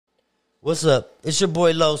What's up? It's your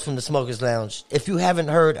boy Lowe's from the Smokers Lounge. If you haven't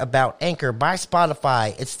heard about Anchor by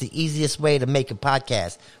Spotify, it's the easiest way to make a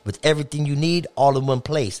podcast with everything you need all in one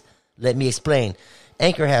place. Let me explain.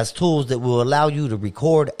 Anchor has tools that will allow you to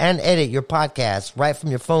record and edit your podcast right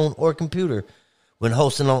from your phone or computer. When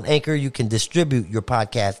hosting on Anchor, you can distribute your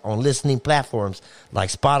podcast on listening platforms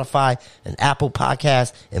like Spotify and Apple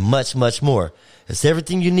Podcasts and much, much more. It's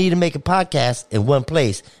everything you need to make a podcast in one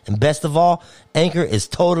place. And best of all, Anchor is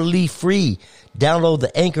totally free. Download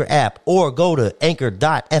the Anchor app or go to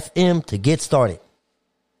anchor.fm to get started.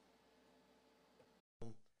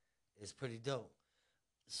 It's pretty dope.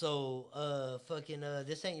 So,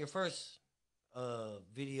 this ain't your first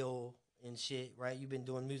video and shit, right? You've been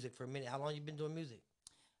doing music for a minute. How long you been doing music?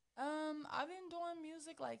 I've been doing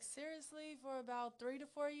music like seriously for about 3 to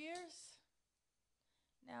 4 years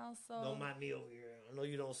now. So Don't mind me over here. I know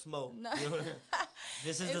you don't smoke. No. You know?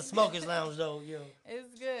 This is the Smokers Lounge, though. You know.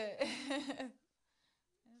 It's good. It's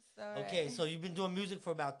all right. Okay, so you've been doing music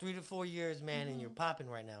for about 3 to 4 years, man, and you're popping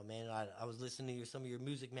right now, man. I was listening to some of your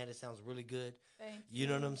music, man. It sounds really good. Thank you. You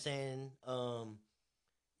know what I'm saying?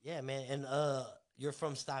 Yeah, man. And you're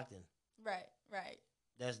from Stockton. Right.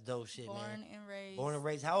 That's dope shit, man. Born and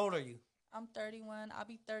raised. How old are you? I'm 31. I'll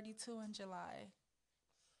be 32 in July.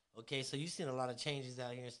 Okay, so you've seen a lot of changes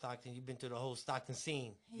out here in Stockton. You've been through the whole Stockton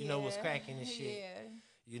scene. You know what's cracking and shit. Yeah.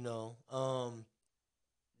 You know,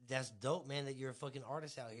 that's dope, man, that you're a fucking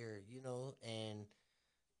artist out here, you know, and,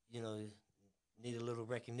 you know, need a little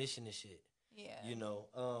recognition and shit. Yeah. You know,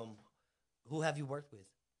 who have you worked with?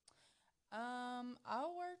 I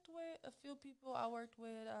worked with a few people. I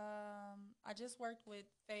just worked with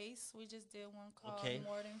Face. We just did one called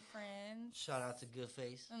More Than Friends. Shout out to Good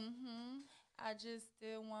Face. I just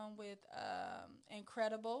did one with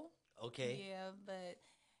Incredible. Okay. Yeah, but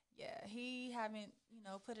yeah, he haven't,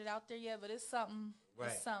 put it out there yet, but it's something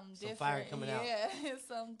it's something different. Some fire coming out. Yeah, it's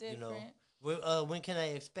something different. When can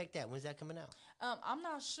I expect that? When's that coming out? I'm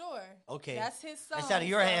not sure. Okay. That's his song. It's out of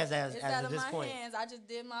your hands as it's of out of this my point. hands. I just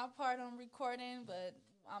did my part on recording, but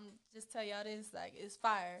I'm just tell y'all this, like, it's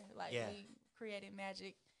fire. Like, we created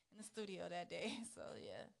magic in the studio that day. So,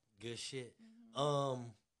 yeah. Good shit.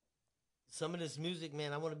 Some of this music,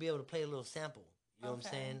 man, I want to be able to play a little sample. You know what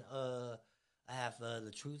I'm saying? I have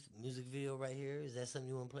The Truth music video right here. Is that something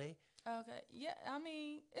you want to play? Okay. Yeah, I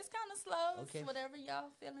mean, it's kind of slow. Okay. It's whatever y'all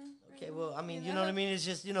feeling. Okay, well, I mean, you know what I mean? It's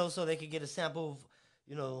just, so they could get a sample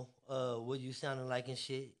of, what you sounding like and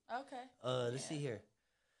shit. Okay. Let's see here.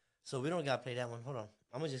 So we don't got to play that one. Hold on.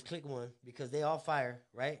 I'm going to just click one because they all fire,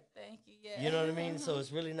 right? Thank you, yeah. You know what I mean? So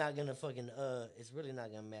it's really not going to it's really not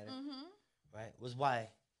going to matter. Right? Was why?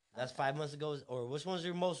 That's 5 months ago, or which one's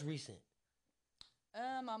your most recent?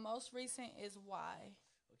 My most recent is Why.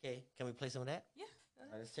 Okay, can we play some of that? Yeah. All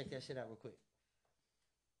right, let's check that shit out real quick.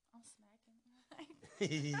 I'm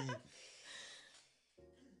smacking.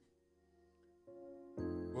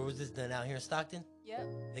 Where was this done? Out here in Stockton? Yep.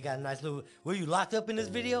 They got a nice little. Were you locked up in this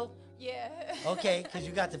video? Yeah. Okay, because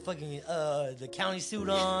you got the fucking the county suit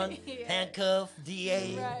on, handcuff,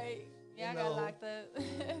 DA. Right. Yeah, I got locked up.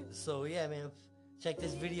 So yeah, man, check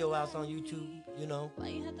this video out on YouTube. Why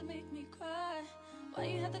you had to make me cry? Why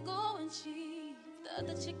you had to go and cheat? The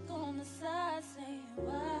other chick on the side saying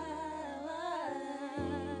why?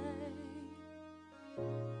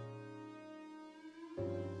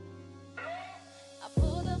 I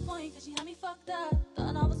pulled up on you cause you had me fucked up.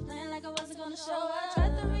 Thought I was playing like I wasn't gonna show up.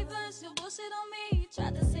 Tried to reverse your bullshit on me.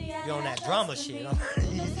 Tried to say I you on had that drama less than shit. me.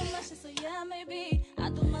 You know so much, so yeah, maybe I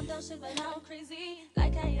do my dumb shit, but now I'm crazy.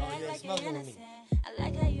 Like how you act like you're innocent. I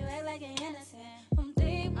like how you act like you're innocent. From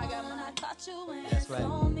day one, I caught you in. That's right.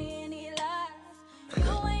 Told me any lies. You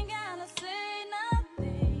ain't gotta say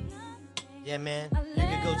nothing. Yeah, man, you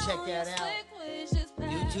can go check that out.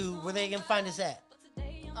 YouTube, where they can find us at?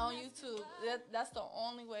 On YouTube. That's the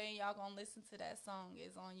only way y'all gonna listen to that song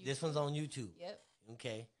is on YouTube. This one's on YouTube. Yep.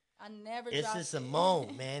 Okay. I never It's dropped just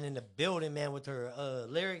Simone, man, in the building, man, with her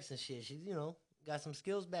lyrics and shit. She's, got some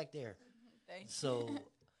skills back there. Thank you.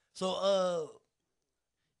 So,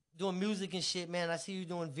 doing music and shit, man. I see you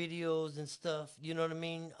doing videos and stuff. You know what I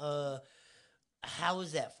mean? How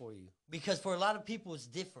is that for you? Because for a lot of people, it's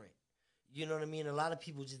different. You know what I mean? A lot of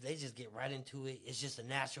people they just get right into it. It's just a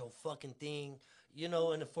natural fucking thing.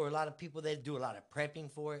 And for a lot of people, they do a lot of prepping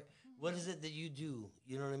for it. What is it that you do?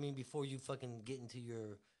 You know what I mean? Before you fucking get into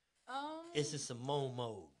your, it's a Simone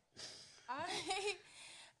mode. I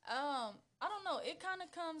don't know. It kind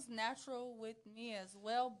of comes natural with me as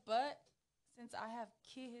well. But since I have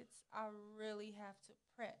kids, I really have to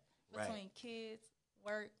prep between kids,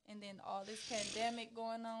 work, and then all this pandemic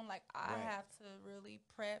going on. Like, I have to really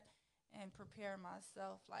prep and prepare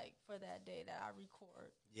myself like for that day that I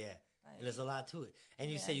record. Yeah. Like, And there's a lot to it.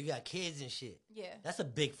 And you say you got kids and shit. Yeah. That's a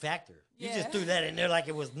big factor. You Yeah. just threw that in there like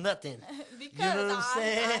it was nothing. Because you know what I'm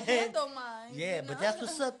saying? I handle mine. Yeah, you know? but that's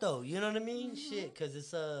what's up though. You know what I mean? Shit, because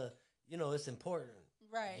it's it's important.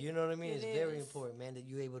 Right. You know what I mean? It's very is. important, man, that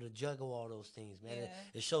you're able to juggle all those things, man. Yeah.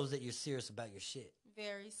 It shows that you're serious about your shit.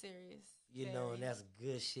 Very serious. You know, and that's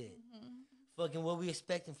good shit. Fucking what we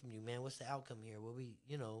expecting from you, man? What's the outcome here?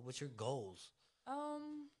 What's your goals?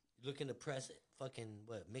 Looking to press fucking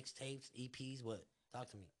what? Mixtapes, EPs, what?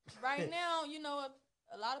 Talk to me. Right now,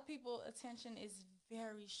 a lot of people attention is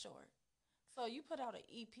very short. So you put out an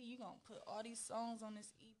EP, you gonna put all these songs on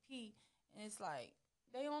this EP, and it's like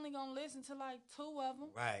they only gonna listen to like 2 of them.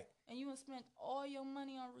 Right. And you gonna spend all your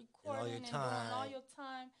money on recording and doing all your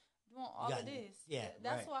time doing all of this. Yeah,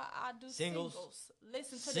 that's why I do singles.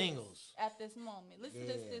 Listen to this at this moment. Listen to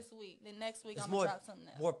this week. Then next week I'm gonna drop something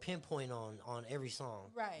else. More pinpoint on every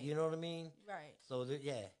song. Right. You know what I mean? Right. So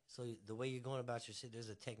So the way you're going about your shit, there's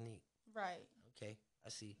a technique. Right. Okay, I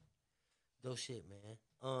see. Dope shit, man.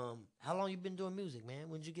 How long you been doing music, man?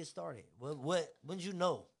 When did you get started? When did you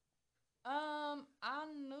know? I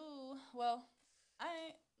knew. Well,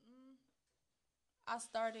 I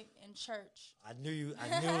started in church. I knew it.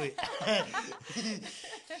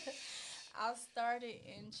 I started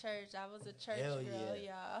in church. I was a church girl,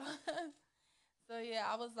 y'all. So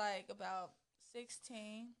I was like about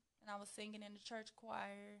 16, and I was singing in the church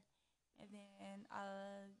choir, and then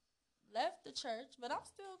I left the church, but I'm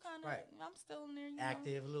still kind of, I'm still in there,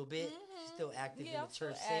 active a little bit. Mm-hmm. Still active in the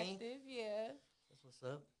church scene. Active, yeah. That's what's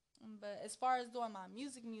up. But as far as doing my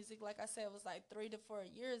music, like I said, it was like 3 to 4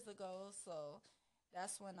 years ago. So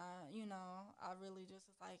that's when I really just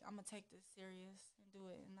was like, I'm gonna take this serious and do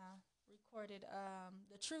it. And I recorded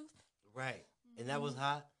The Truth. Right, and that was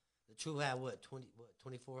hot. The Truth had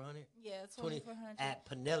 2,400? Yeah, 2,400 at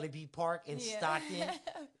Penelope Park in Stockton,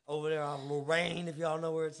 over there on Lorraine, if y'all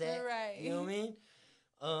know where it's at. Right. You know what I mean?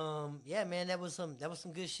 Yeah, man, that was some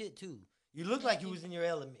good shit too. You look like you was in your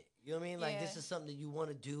element. You know what I mean? Like this is something that you want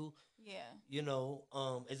to do. Yeah. You know,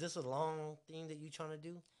 is this a long thing that you trying to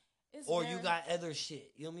do? Or you got other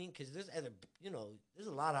shit? You know what I mean? Because there's there's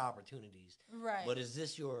a lot of opportunities. Right. But is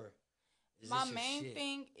this your? My main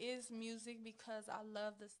thing is music because I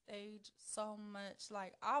love the stage so much.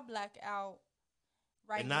 Like I'll black out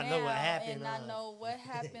right now and not know what happened. And I know what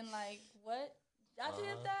happened. Like what? I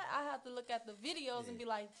did that. I have to look at the videos and be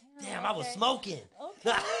like, damn, I was smoking.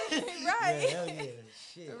 Okay, right. Hell yeah,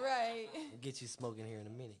 shit. Right. We'll get you smoking here in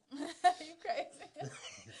a minute. You crazy.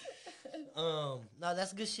 No,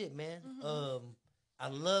 that's good shit, man. Mm-hmm. I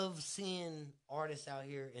love seeing artists out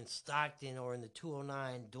here in Stockton or in the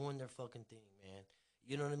 209 doing their fucking thing, man.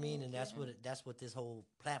 You know what I mean? And that's what this whole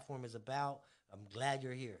platform is about. I'm glad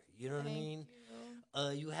you're here. You know what I mean?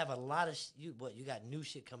 You have a lot of you got new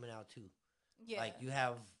shit coming out too. Yeah. Like you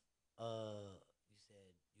have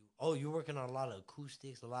you're working on a lot of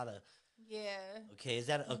acoustics, a lot of Okay, is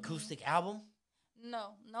that an acoustic album?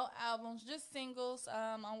 No albums, just singles.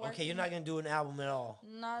 I'm working. Okay, you're not gonna do an album at all.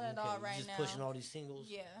 Not at all right now. Just pushing all these singles.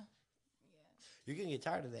 Yeah. You're gonna get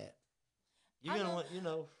tired of that. You're gonna want,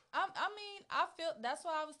 I feel that's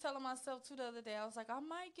why I was telling myself too the other day. I was like, I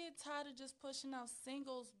might get tired of just pushing out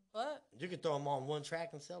singles, but you can throw them on one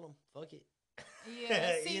track and sell them. Fuck it.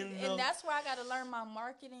 Yeah, see, and that's where I got to learn my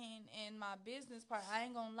marketing and my business part. I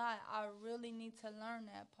ain't gonna lie, I really need to learn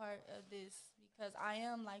that part of this because I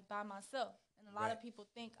am like by myself, and a lot of people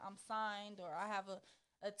think I'm signed or I have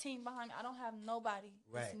a team behind me. I don't have nobody.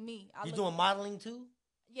 Right. It's me. You doing modeling too?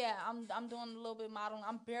 Yeah, I'm doing a little bit of modeling.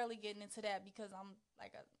 I'm barely getting into that because I'm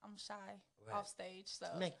shy off stage. So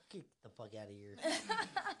man, get the fuck out of here.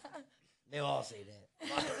 They all say that.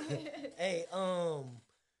 Hey,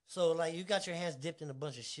 so like you got your hands dipped in a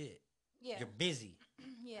bunch of shit. Yeah. You're busy.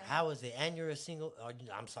 Yeah. How is it? And you're a single. Or,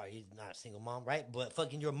 I'm sorry, you're not a single mom, right? But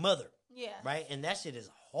fucking your mother. Yeah. Right, and that shit is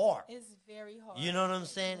hard. It's very hard. You know what I'm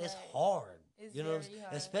saying? Right. It's hard. It's you know very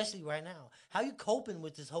hard. Especially right now. How you coping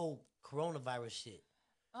with this whole coronavirus shit?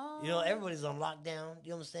 Everybody's on lockdown. You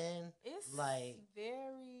know what I'm saying? It's like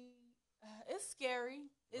very. It's scary.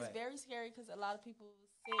 It's very scary because a lot of people are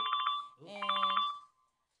sick, and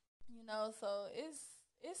so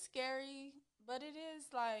it's scary, but it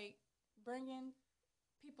is like bringing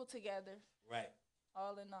people together. Right.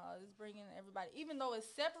 All in all, it's bringing everybody. Even though it's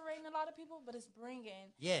separating a lot of people, but it's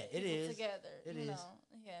bringing people together. It is.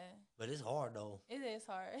 Yeah. But it's hard though. It is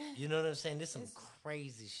hard. You know what I'm saying? There's some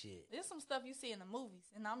crazy shit. There's some stuff you see in the movies,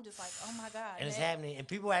 and I'm just like, oh my god. And it's happening, and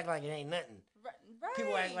people act like it ain't nothing. Right.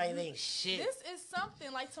 People act like they ain't shit. This is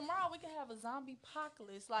something. Like, tomorrow we can have a zombie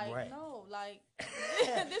apocalypse. Like, right. no. Like,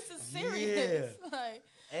 this is serious. Yeah. Like,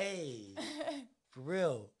 hey. For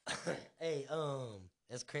real. Hey,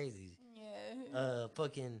 that's crazy. Yeah.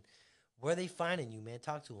 Fucking, where are they finding you, man?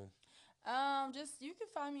 Talk to them. Just you can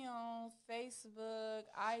find me on Facebook,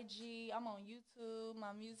 IG. I'm on YouTube.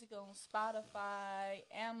 My music on Spotify,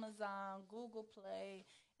 Amazon, Google Play.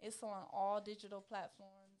 It's on all digital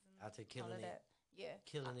platforms. And Out there killing it. That. Yeah,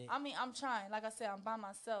 killing it. I mean, I'm trying. Like I said, I'm by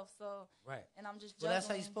myself, so right. And I'm just. Well, that's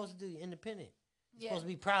how you're supposed to do. You're independent. You're supposed to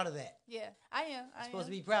be proud of that. Yeah, I am. You're supposed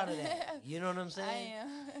to be proud of that. You know what I'm saying?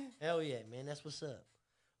 I am. Hell yeah, man. That's what's up.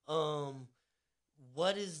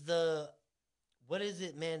 What is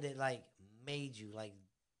it, man, that like made you like,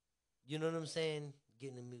 you know what I'm saying,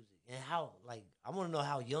 getting the music, and how, like, I want to know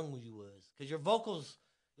how young you was, because your vocals,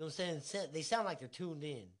 you know what I'm saying, they sound like they're tuned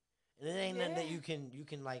in, and it ain't nothing that you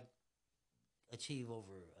can like achieve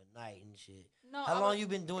over a night and shit. No, how long you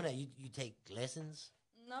been doing that? You take lessons?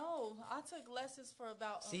 No, I took lessons for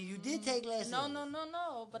about. See, you did take lessons.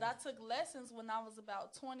 No. But I took lessons when I was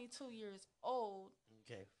about 22 years old.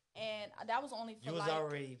 Okay. And that was only for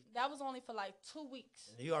that was only for like 2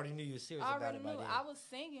 weeks. You already knew you were serious about it. I already knew. I was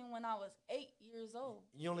singing when I was 8 years old.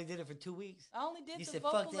 You only did it for 2 weeks? I only did you the said,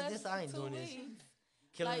 vocal fuck that, this I ain't doing weeks. this.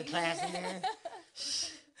 Killing the class in there.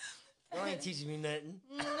 You ain't teaching me nothing.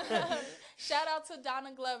 Shout out to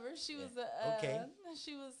Donna Glover. She was okay.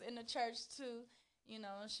 She was in the church too. You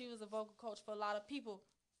know, she was a vocal coach for a lot of people.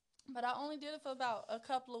 But I only did it for about a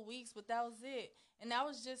couple of weeks, but that was it. And that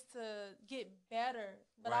was just to get better.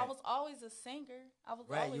 But I was always a singer. I was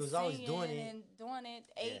always you was singing always doing it. and doing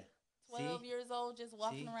it 12 years old, just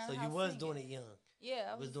walking around So the house you was singing. doing it young.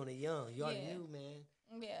 Yeah. I was doing it young. You already knew, man.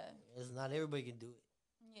 Yeah. It's not everybody can do it.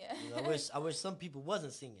 Yeah. You know, I wish some people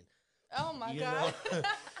wasn't singing. Oh my God.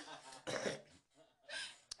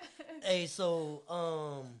 Hey, so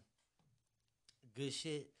good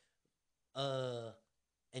shit.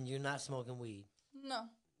 And you're not smoking weed? No.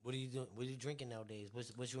 What are you doing? What are you drinking nowadays?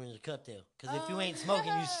 What's in your cup there? Because if you ain't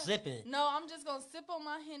smoking, you sipping it. No, I'm just gonna sip on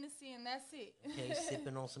my Hennessy and that's it. Okay,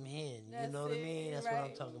 sipping on some hen. You know what I mean? That's what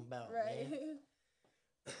I'm talking about, man.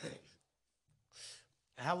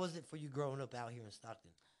 How was it for you growing up out here in Stockton?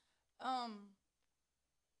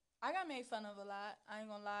 I got made fun of a lot. I ain't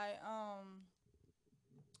gonna lie.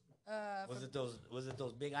 Was it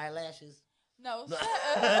those big eyelashes? No.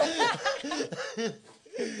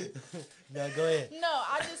 No, go ahead. No,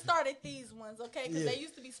 I just started these ones, okay? Because they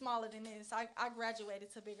used to be smaller than this. I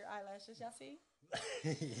graduated to bigger eyelashes. Y'all see?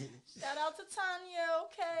 Shout out to Tanya,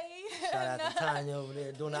 okay? Shout out to Tanya over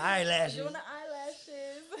there doing the eyelashes. Doing the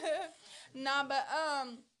eyelashes. Nah, but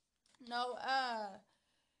no,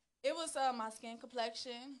 it was my skin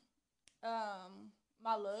complexion,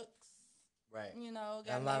 my looks. Right. You know,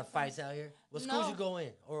 got a lot of fights out here. What schools you go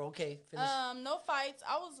in? Or finish. No fights.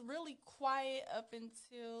 I was really quiet up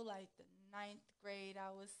until like the 9th grade.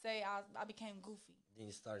 I would say I became goofy. Then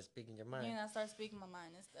you started speaking your mind. I started speaking my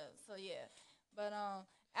mind and stuff. So yeah, but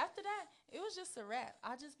after that, it was just a wrap.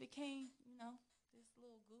 I just became, this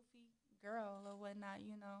little goofy girl or whatnot,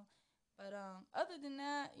 But other than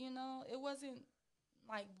that, it wasn't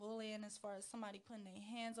like bullying as far as somebody putting their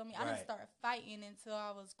hands on me. I didn't start fighting until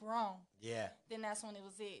I was grown. Yeah. Then that's when it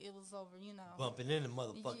was over, Bumping into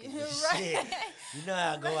motherfuckers and right. shit. You know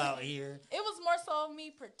how I go out here. It was more so of me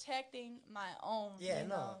protecting my own. Yeah,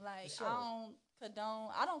 Like, sure.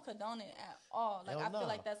 I don't condone it at all. Like, I feel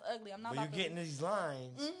like that's ugly. I'm not about you getting these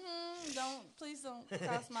lines. Please don't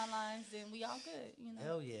cross my lines, then we all good,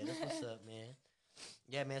 Hell yeah, that's what's up, man.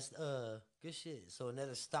 Yeah, man, good shit. So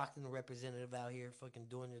another Stockton representative out here fucking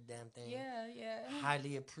doing their damn thing. Yeah.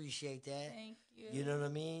 Highly appreciate that. Thank you. You know what I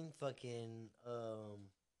mean? Fucking,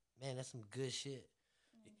 man, that's some good shit.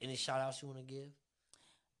 Any shout outs you want to give?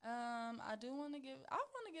 I want to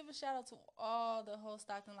give a shout out to all the whole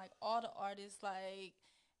Stockton, like all the artists. Like,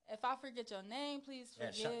 if I forget your name, please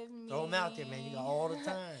forgive me. Throw them out there, man. You got all the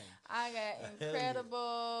time. I got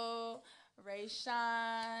Incredible, Ray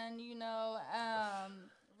Shine,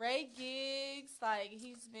 Ray Giggs. Like,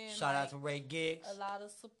 he's been shout out to Ray Giggs. A lot of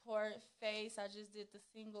support. Face. I just did the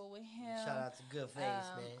single with him. Shout out to Good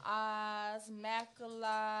Face, man. Oz,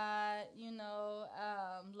 Macalat,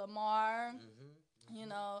 Lamar.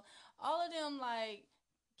 All of them, like,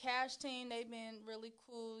 Cash Team, they've been really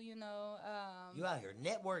cool, You out here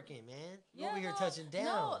networking, man. You over here touching down.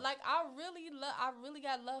 No, like, I really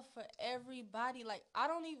got love for everybody. Like, I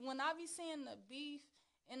don't even, when I be seeing the beef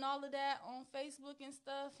and all of that on Facebook and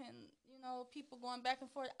stuff, and, people going back and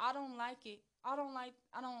forth. I don't like it. I don't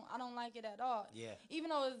like it at all. Yeah. Even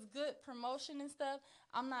though it's good promotion and stuff,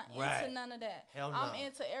 I'm not into none of that. Hell no. I'm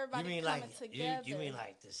into everybody coming together. You mean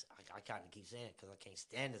like this? I kind of keep saying it because I can't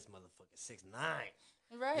stand this motherfucker 6ix9ine.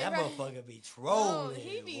 Right, that right. motherfucker be trolling. No,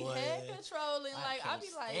 he be head controlling. Like I be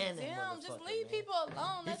like, damn, just leave people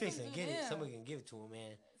alone. He fixing to get it. Somebody can give it to him,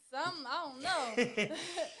 man. Some I don't know.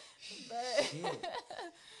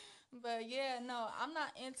 But yeah, no, I'm not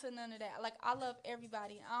into none of that. Like I love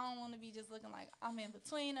everybody. I don't want to be just looking like I'm in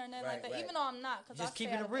between or nothing like that. Even though I'm not, because I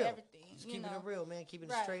keeping it real. Everything. Just keeping it real, man. Keeping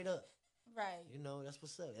it straight up. Right. That's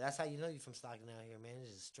what's up. That's how you know you're from Stockton out here, man.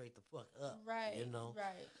 It's just straight the fuck up. Right.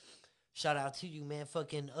 Right. Shout out to you, man.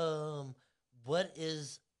 Fucking what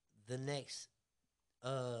is the next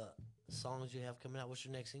songs you have coming out? What's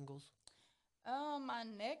your next singles? My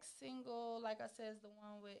next single, like I said, is the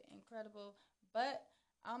one with Incredible, but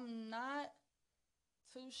I'm not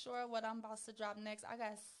too sure what I'm about to drop next. I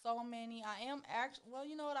got so many. I am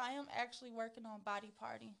actually working on Body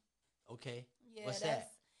Party. Okay. Yeah. What's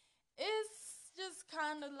that? It's just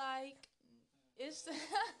kind of like it's.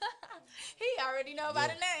 He already know by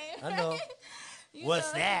the name. I know.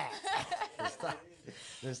 What's that? Let's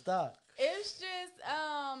stop. It's just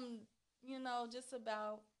just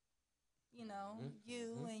about.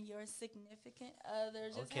 You and your significant other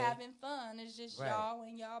just having fun. It's just y'all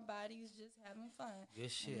and y'all bodies just having fun. Good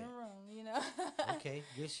shit. In the room, Okay,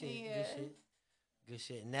 good shit. Yeah. Good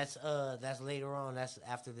shit. And that's later on. That's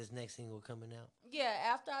after this next single coming out. Yeah,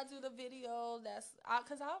 after I do the video,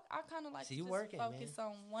 because I kind of like to just focus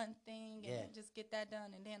on one thing and just get that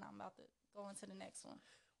done, and then I'm about to go into the next one.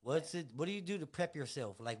 What do you do to prep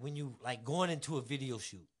yourself? Like when you going into a video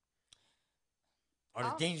shoot? Are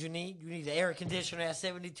the things you need? You need the air conditioner at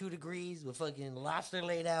 72 degrees with fucking lobster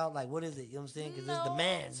laid out. Like, what is it? You know what I'm saying? Because it's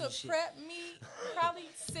demands to and shit. Prep me, probably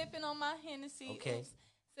sipping on my Hennessy. Okay.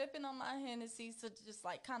 Sipping on my Hennessy to just,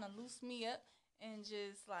 like, kind of loose me up. And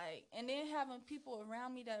just, like, and then having people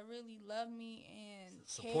around me that really love me and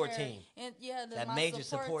support care. team. And, yeah, that major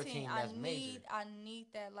support team. That's major. I need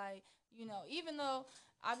that, like, even though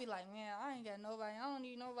I be like, man, I ain't got nobody. I don't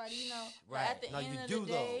need nobody, Right. But at the end of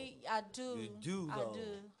the day, I do. You do, though.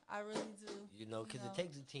 I really do. Because it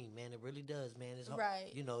takes a team, man. It really does, man. It's hard.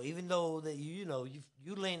 Right. Even though that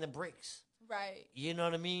you laying the bricks. Right. You know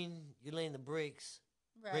what I mean? You laying the bricks,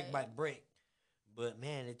 brick by brick. But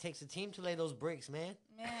man, it takes a team to lay those bricks, man.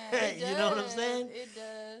 Man, you know what I'm saying? It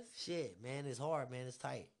does. Shit, man, it's hard, man. It's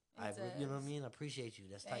tight. You know what I mean? I appreciate you.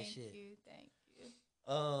 That's tight shit. Thank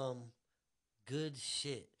you. Good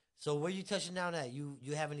shit. So where you touching down at? You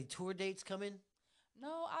have any tour dates coming?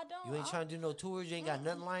 No, I don't. You ain't trying to do no tours? You ain't got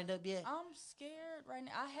nothing lined up yet? I'm scared right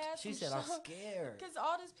now. She said I'm scared. Because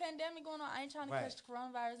all this pandemic going on, I ain't trying to catch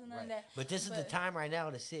coronavirus and none of that. But this is the time right now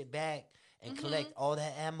to sit back and collect all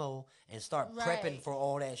that ammo and start prepping for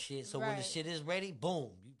all that shit. So when the shit is ready,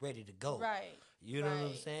 boom, you ready to go. Right. You know what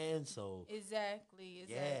I'm saying? So Exactly.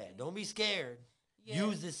 Yeah, don't be scared. Yeah.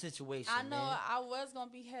 Use this situation. I know man. I was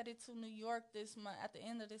gonna be headed to New York this month at the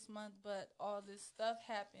end of this month, but all this stuff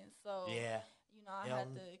happened. So I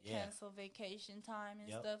had to cancel vacation time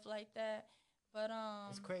and stuff like that. But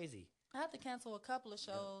it's crazy. I had to cancel a couple of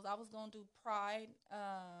shows. I was gonna do Pride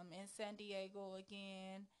in San Diego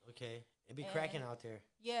again. Okay, it be cracking out there.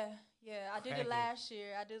 Yeah. I did it last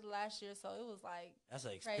year. So it was like that's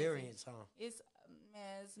an experience, huh? It's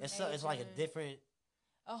it's like a different.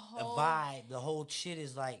 A vibe. The whole shit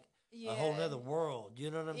is like a whole other world.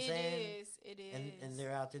 You know what I'm saying? It is. And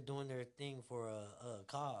they're out there doing their thing for a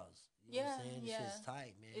cause. You know what I'm saying? This shit's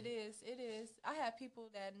tight, man. It is. I had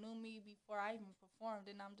people that knew me before I even performed,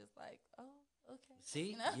 and I'm just like, oh, okay.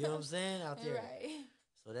 See? You know what I'm saying? Out there. Right.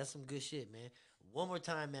 So that's some good shit, man. One more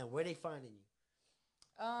time, man. Where they finding you?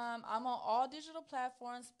 I'm on all digital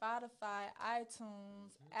platforms: Spotify,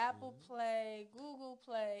 iTunes, Apple Play, Google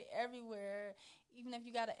Play, everywhere. Even if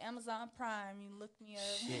you got an Amazon Prime, you look me up.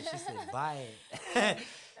 Shit, she said buy it.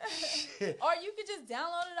 Or you could just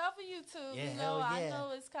download it off of YouTube. Yeah, hell yeah. I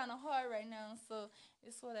know it's kind of hard right now, so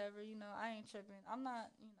it's whatever. I ain't tripping. I'm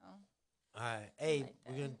not, All right. Hey, like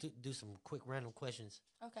we're going to do some quick random questions.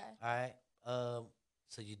 Okay. All right.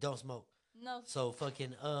 So you don't smoke? No. So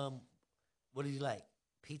fucking, what do you like?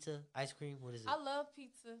 Pizza, ice cream, what is it? I love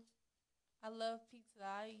pizza. I love me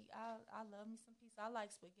some pizza. I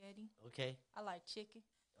like spaghetti. Okay. I like chicken.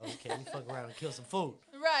 Okay, you fuck around and kill some food.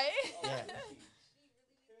 Right. Yeah.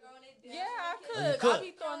 Yeah, I could. I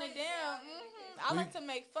be throwing it down. I like to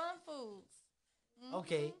make fun foods.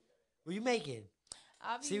 Okay. What you making?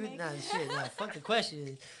 Fuck the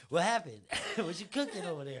question. What happened? What you cooking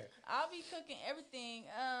over there? I'll be cooking everything.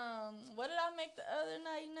 What did I make the other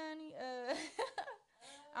night, Nani?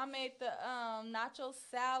 I made the nacho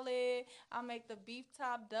salad. I make the beef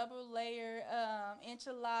top double layer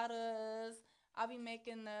enchiladas. I'll be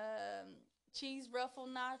making the cheese ruffle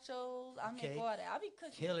nachos. I make all that. I'll be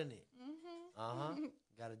cooking. Killing it.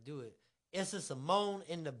 Gotta do it. Issa Simone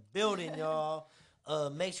in the building, y'all.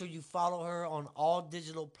 Make sure you follow her on all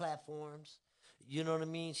digital platforms. You know what I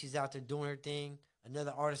mean? She's out there doing her thing.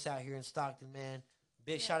 Another artist out here in Stockton, man.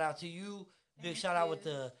 Big shout out to you. Big shout out with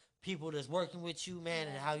the people that's working with you, man,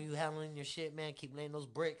 and how you handling your shit, man. Keep laying those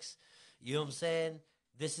bricks. You know what I'm saying?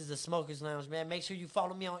 This is the Smokers Lounge, man. Make sure you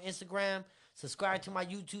follow me on Instagram. Subscribe to my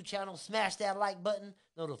YouTube channel. Smash that like button.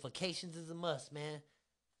 Notifications is a must, man.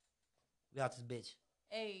 We out this bitch.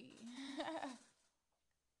 Hey.